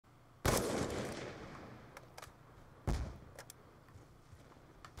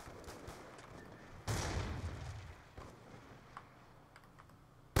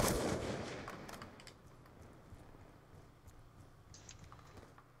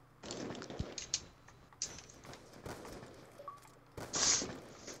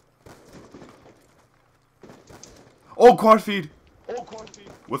Oh, quad feed.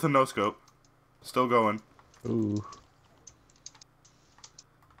 With a no scope. Still going. Ooh.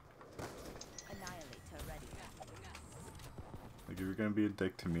 Like, if you're gonna be a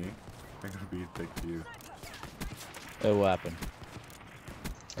dick to me, I'm gonna be a dick to you. It will happen.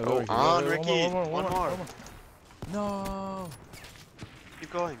 Oh, on, Ricky. One more. No.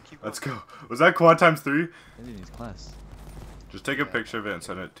 Keep going. Keep going. Let's go. Was that quad times 3? I think he's class. Just take a picture of it and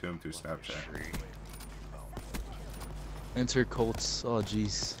send it to him through Snapchat. Enter Colts. Oh,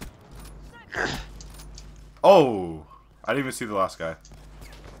 jeez. Oh! I didn't even see the last guy.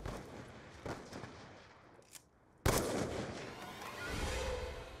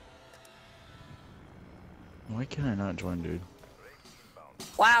 Why can I not join, dude?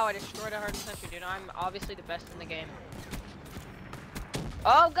 Wow, I destroyed a hard country, dude. I'm obviously the best in the game.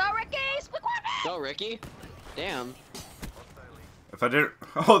 Oh, go Ricky! Split quad! Go, Ricky. Damn. If I didn't...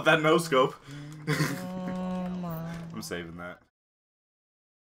 Oh, that no scope. I'm saving that.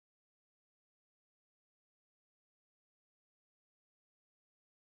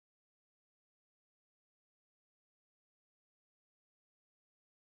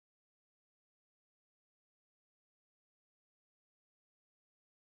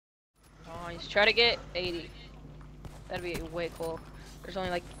 Nice. Try to get 80. That'd be way cool. There's only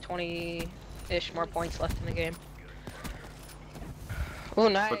like 20-ish more points left in the game. Oh,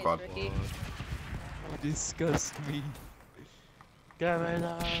 nice, Ricky. Disgust me. There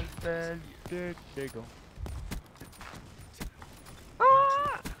you go.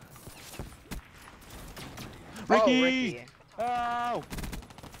 Ah! Ricky! Oh, Ricky. Oh!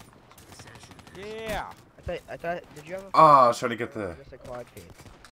 Yeah! I thought, did you have a Ah, I was trying to get the... just a quad case?